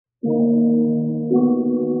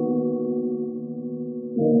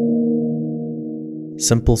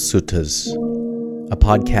Simple Suttas, a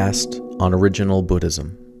podcast on original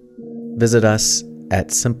Buddhism. Visit us at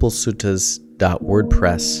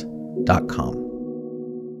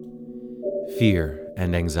simplesuttas.wordpress.com. Fear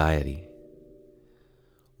and anxiety.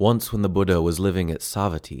 Once when the Buddha was living at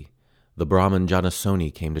Savatthi, the Brahmin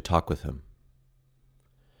Janasoni came to talk with him.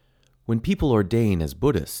 When people ordain as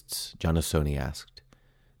Buddhists, Janasoni asked,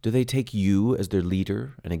 do they take you as their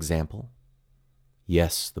leader and example?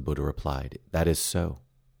 Yes, the Buddha replied, that is so.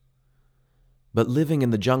 But living in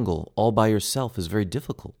the jungle all by yourself is very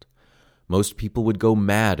difficult. Most people would go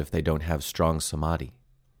mad if they don't have strong samadhi.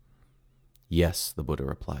 Yes, the Buddha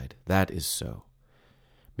replied, that is so.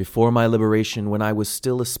 Before my liberation, when I was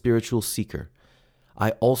still a spiritual seeker,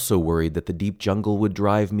 I also worried that the deep jungle would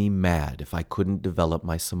drive me mad if I couldn't develop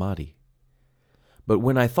my samadhi. But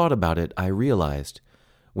when I thought about it, I realized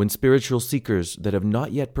when spiritual seekers that have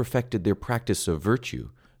not yet perfected their practice of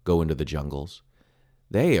virtue go into the jungles,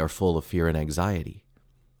 they are full of fear and anxiety.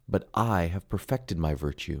 But I have perfected my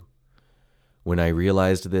virtue. When I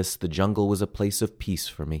realized this, the jungle was a place of peace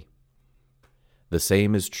for me. The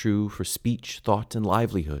same is true for speech, thought, and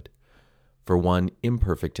livelihood. For one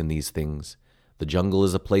imperfect in these things, the jungle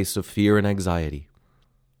is a place of fear and anxiety.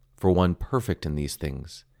 For one perfect in these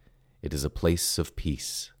things, it is a place of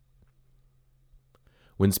peace.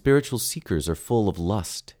 When spiritual seekers are full of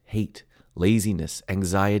lust, hate, laziness,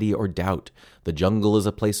 anxiety, or doubt, the jungle is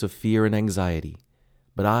a place of fear and anxiety.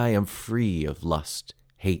 But I am free of lust,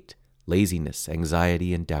 hate, laziness,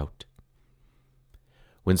 anxiety, and doubt.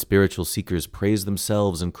 When spiritual seekers praise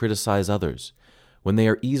themselves and criticize others, when they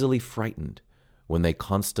are easily frightened, when they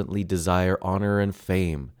constantly desire honor and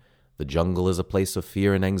fame, the jungle is a place of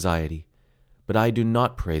fear and anxiety. But I do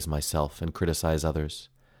not praise myself and criticize others.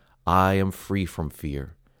 I am free from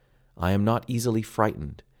fear. I am not easily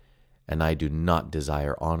frightened, and I do not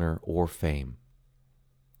desire honor or fame.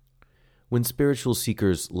 When spiritual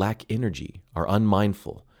seekers lack energy, are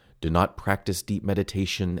unmindful, do not practice deep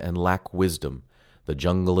meditation, and lack wisdom, the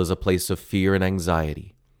jungle is a place of fear and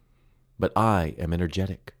anxiety. But I am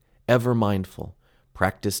energetic, ever mindful,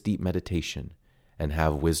 practice deep meditation, and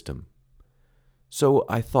have wisdom. So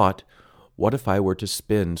I thought, what if I were to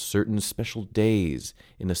spend certain special days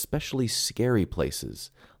in especially scary places,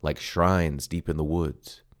 like shrines deep in the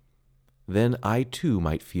woods? Then I too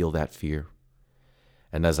might feel that fear.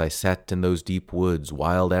 And as I sat in those deep woods,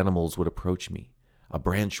 wild animals would approach me, a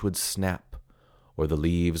branch would snap, or the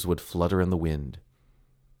leaves would flutter in the wind.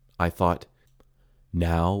 I thought,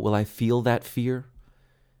 now will I feel that fear?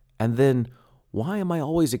 And then, why am I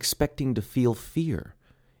always expecting to feel fear?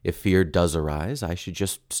 If fear does arise, I should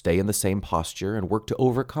just stay in the same posture and work to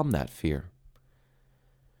overcome that fear.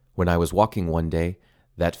 When I was walking one day,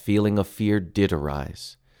 that feeling of fear did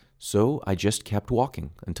arise, so I just kept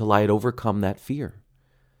walking until I had overcome that fear.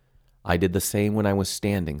 I did the same when I was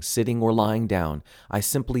standing, sitting, or lying down. I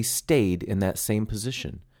simply stayed in that same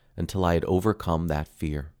position until I had overcome that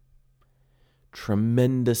fear.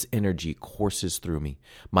 Tremendous energy courses through me.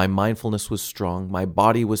 My mindfulness was strong, my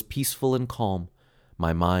body was peaceful and calm.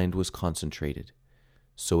 My mind was concentrated,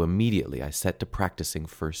 so immediately I set to practicing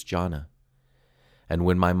first jhana. And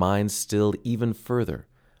when my mind stilled even further,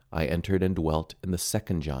 I entered and dwelt in the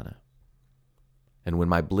second jhana. And when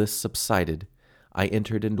my bliss subsided, I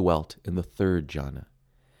entered and dwelt in the third jhana.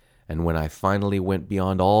 And when I finally went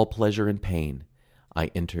beyond all pleasure and pain, I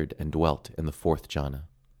entered and dwelt in the fourth jhana.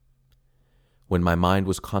 When my mind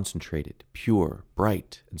was concentrated, pure,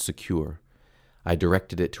 bright, and secure, I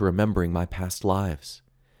directed it to remembering my past lives.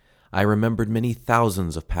 I remembered many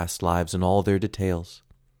thousands of past lives in all their details.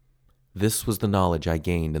 This was the knowledge I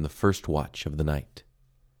gained in the first watch of the night.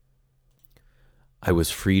 I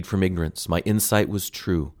was freed from ignorance. My insight was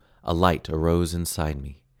true. A light arose inside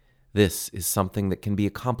me. This is something that can be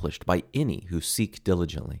accomplished by any who seek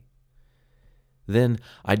diligently. Then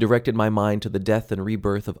I directed my mind to the death and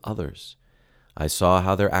rebirth of others. I saw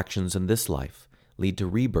how their actions in this life lead to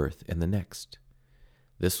rebirth in the next.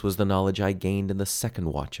 This was the knowledge I gained in the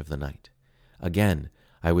second watch of the night. Again,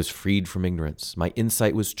 I was freed from ignorance. My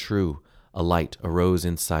insight was true. A light arose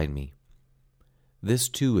inside me. This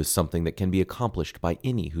too is something that can be accomplished by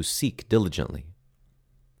any who seek diligently.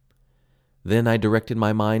 Then I directed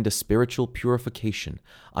my mind to spiritual purification.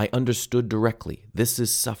 I understood directly, this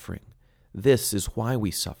is suffering. This is why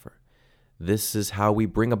we suffer. This is how we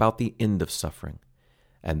bring about the end of suffering.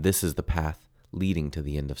 And this is the path leading to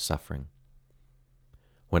the end of suffering.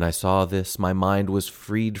 When I saw this, my mind was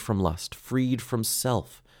freed from lust, freed from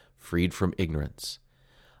self, freed from ignorance.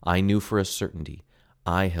 I knew for a certainty,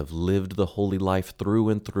 I have lived the holy life through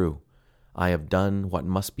and through. I have done what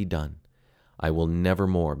must be done. I will never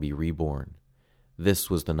more be reborn. This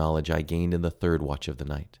was the knowledge I gained in the third watch of the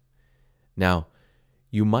night. Now,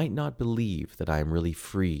 you might not believe that I am really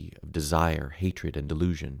free of desire, hatred, and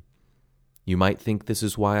delusion. You might think this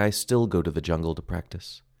is why I still go to the jungle to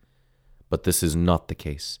practice. But this is not the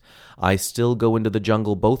case. I still go into the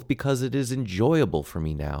jungle both because it is enjoyable for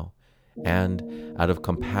me now, and out of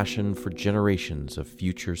compassion for generations of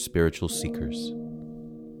future spiritual seekers.